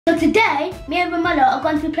So today, me and Romello are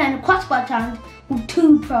going to be playing a crossbar challenge with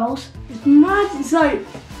 2 pros. It's mad. It's like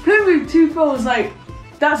playing with 2 pros. Like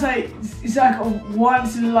that's like it's like a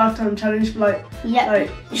once in a lifetime challenge. Like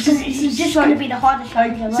it's just going to be the hardest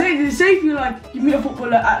challenge ever. Say if you meet a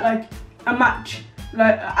footballer at like a match,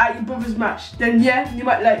 like at your brother's match, then yeah, you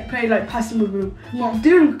might like play like passing with him. Yeah. But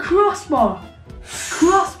doing crossbar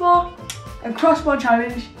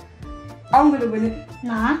challenge, I'm gonna win it.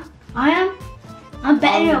 Nah, I am. I'm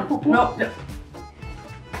better at football. No.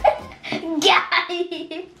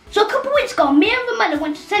 So a couple weeks ago, me and Romello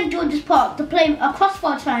went to St George's Park to play a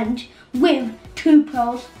crossbar challenge with 2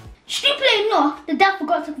 pros. Stupidly enough, the dad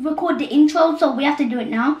forgot to record the intro, so we have to do it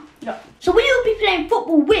now. Yeah. So we will be playing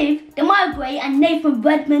football with Demarai and Nathan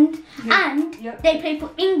Redmond, and they play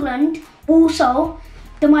for England. Also,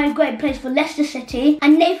 Demarai plays for Leicester City,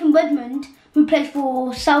 and Nathan Redmond, who plays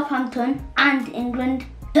for Southampton and England.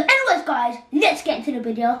 So anyways guys, let's get into the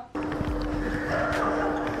video.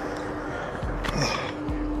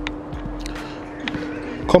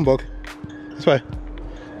 Come, Bug. This way.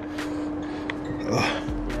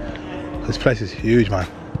 Ugh. This place is huge, man.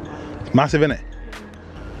 It's massive, isn't it?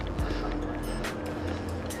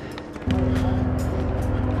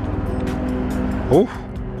 Oh.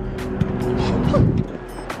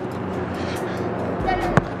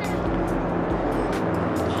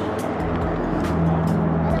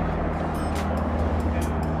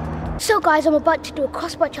 So guys, I'm about to do a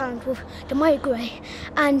crossbar challenge with Demarai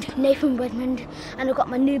and Nathan Redmond, and I've got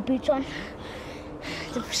my new boots on.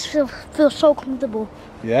 They feel so comfortable.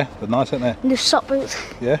 Yeah, they're nice, aren't they? And the sock boots.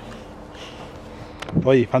 Yeah.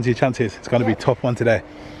 Oh, you fancy your chances? It's going to be a tough one today.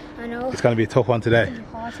 I know. It's going to be a tough one today.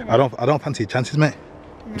 I don't fancy your chances, mate.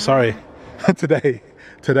 No. I'm sorry. today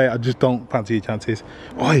I just don't fancy your chances.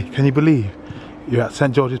 Oi, can you believe you're at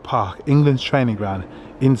St George's Park, England's training ground,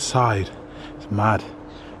 inside? It's mad.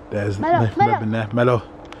 There's Mello.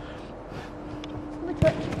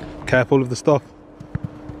 Careful of the stuff.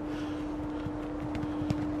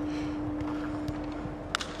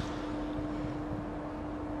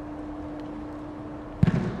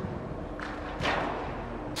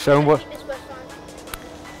 Show him what.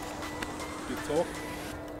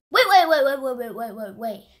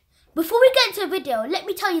 Wait. Before we get into the video, let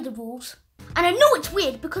me tell you the rules. And I know it's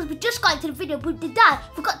weird because we just got into the video, but the dad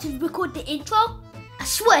forgot to record the intro. I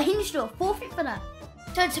swear he needs to do a forfeit for that.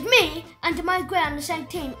 So it's me and Demarai on the same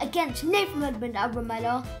team against Nathan Redmond and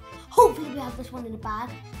Romello. Hopefully we have this one in the bag.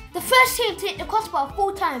 The first team to hit the crossbar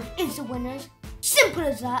 4 times is the winners. Simple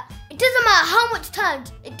as that. It doesn't matter how much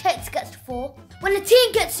times it takes to get to 4. When the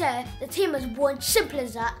team gets there, the team has won. Simple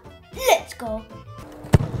as that. Let's go.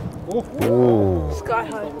 Oh. Sky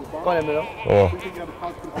high. Go on, Mello. Oh.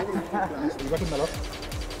 You got him, Mello?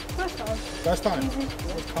 First time.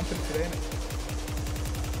 It's confident today, isn't it?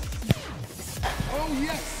 Oh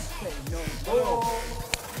yes!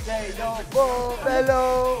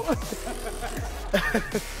 Mello.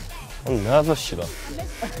 I'm nervous, you know.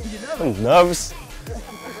 I'm nervous.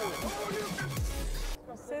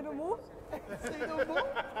 Say no more. Say no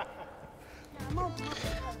more.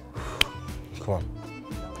 Come on.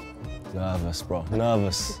 Nervous, bro.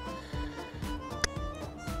 Nervous.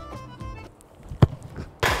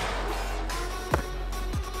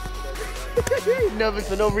 Nervous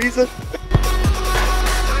for no reason.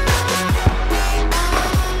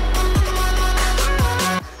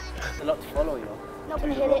 A lot to follow, you know. Not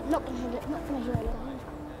gonna hit it, not gonna hit it, not gonna hit it.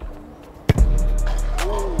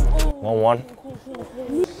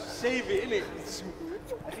 1-1. Save it, innit?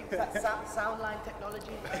 I think that's soundline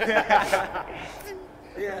technology.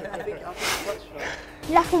 Yeah, I think it's much fun.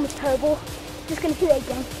 Last one was terrible. Just gonna hit it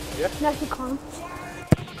again. Yeah. Nice and calm.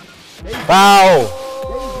 Wow!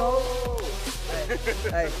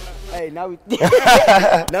 Hey, now we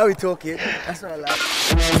now we talking. That's what I like.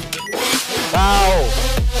 Wow!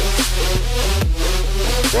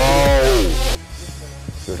 Whoa!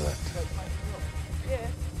 Good man.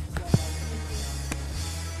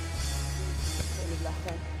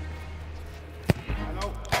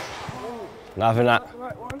 Nothing that.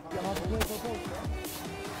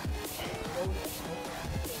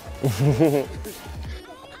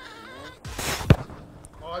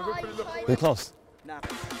 We're close. Nah.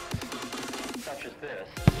 Such as this.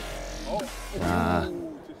 Nah.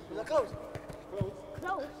 Close.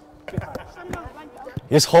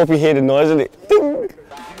 Just hope you hear the noise of it. Ding.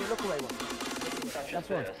 Look away one. That's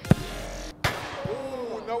one.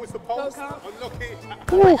 Oh no, it's the post. Unlucky. I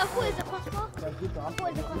thought it was a crossbar. I thought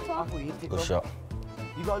it was a crossbar. Good shot.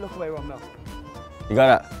 You gotta look away, Romello. You got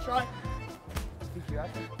that? Try. I think you have.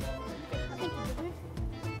 I think you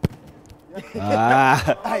did.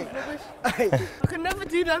 Ah. I could never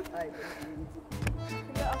do that.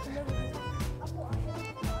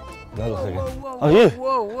 Oh, you?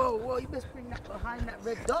 Whoa. You best bring that behind that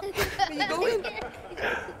red dot. Where you going?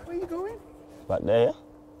 Where you going? Back there, yeah?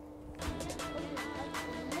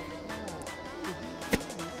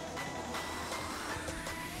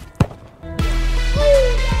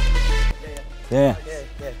 Yeah.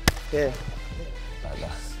 Yeah. Like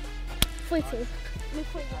that. 42.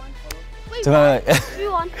 41. Tonight.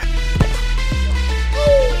 31.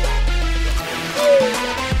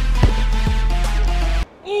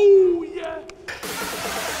 Oh yeah.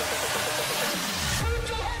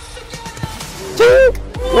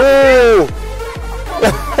 Woo!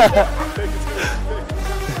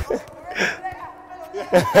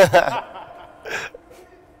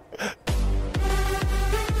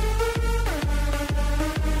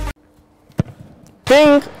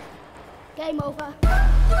 Ping! Game over.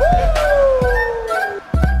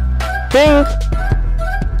 Ping!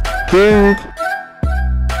 Ping!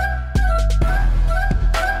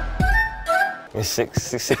 It's six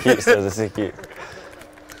cute, so it's cute.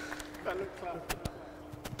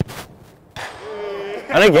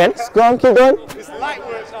 And again, go on, keep going. It's light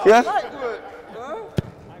work. Yeah.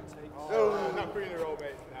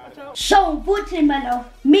 So unfortunately, Mello,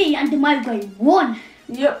 me and Demarai won.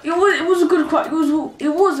 Yep, it was a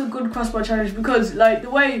good crossbar challenge because like the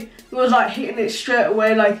way it was like hitting it straight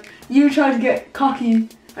away, like you tried to get cocky.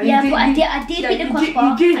 And Yeah, but I did hit the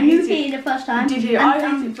crossbar. And you hit it the first time. You did hit. I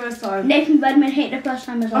hit it first time. Nathan Redmond hit it the first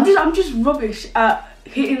time as well. I'm just rubbish at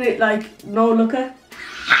hitting it like no looker.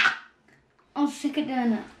 I'm sick of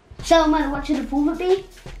doing it. So, Mello, what should the forfeit be?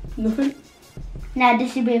 Nothing. Nah,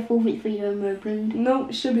 this should be a forfeit for you and Redmond. No,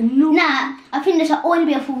 it should be no. Nah, I think this will only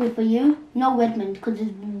be a forfeit for you. No Redmond, because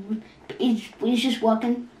it's just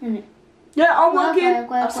working, isn't it? Yeah, I'm working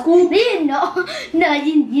at school. No,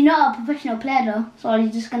 you're not a professional player though, so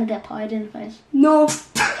you're just gonna get pied in the face. No.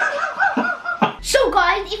 So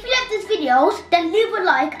guys, if you like these videos, then leave a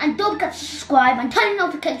like and don't forget to subscribe and turn on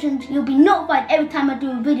notifications. You'll be notified every time I do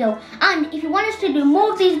a video. And if you want us to do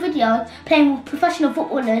more of these videos playing with professional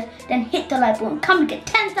footballers, then hit the like button. Come and get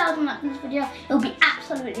 10,000 likes on this video. It'll be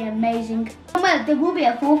absolutely amazing. Well, there will be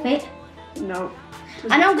a forfeit. No.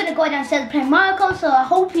 And I'm going to go downstairs and play Mario Kart, so I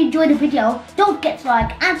hope you enjoyed the video. Don't forget to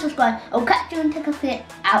like and subscribe. I'll catch you in Tekkerz Kid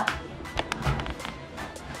out.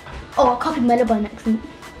 Oh, I copied Mello by accident.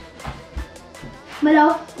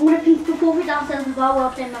 Mello, I'm going to finish the forfeit downstairs as well while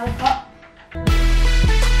I play Mario Kart.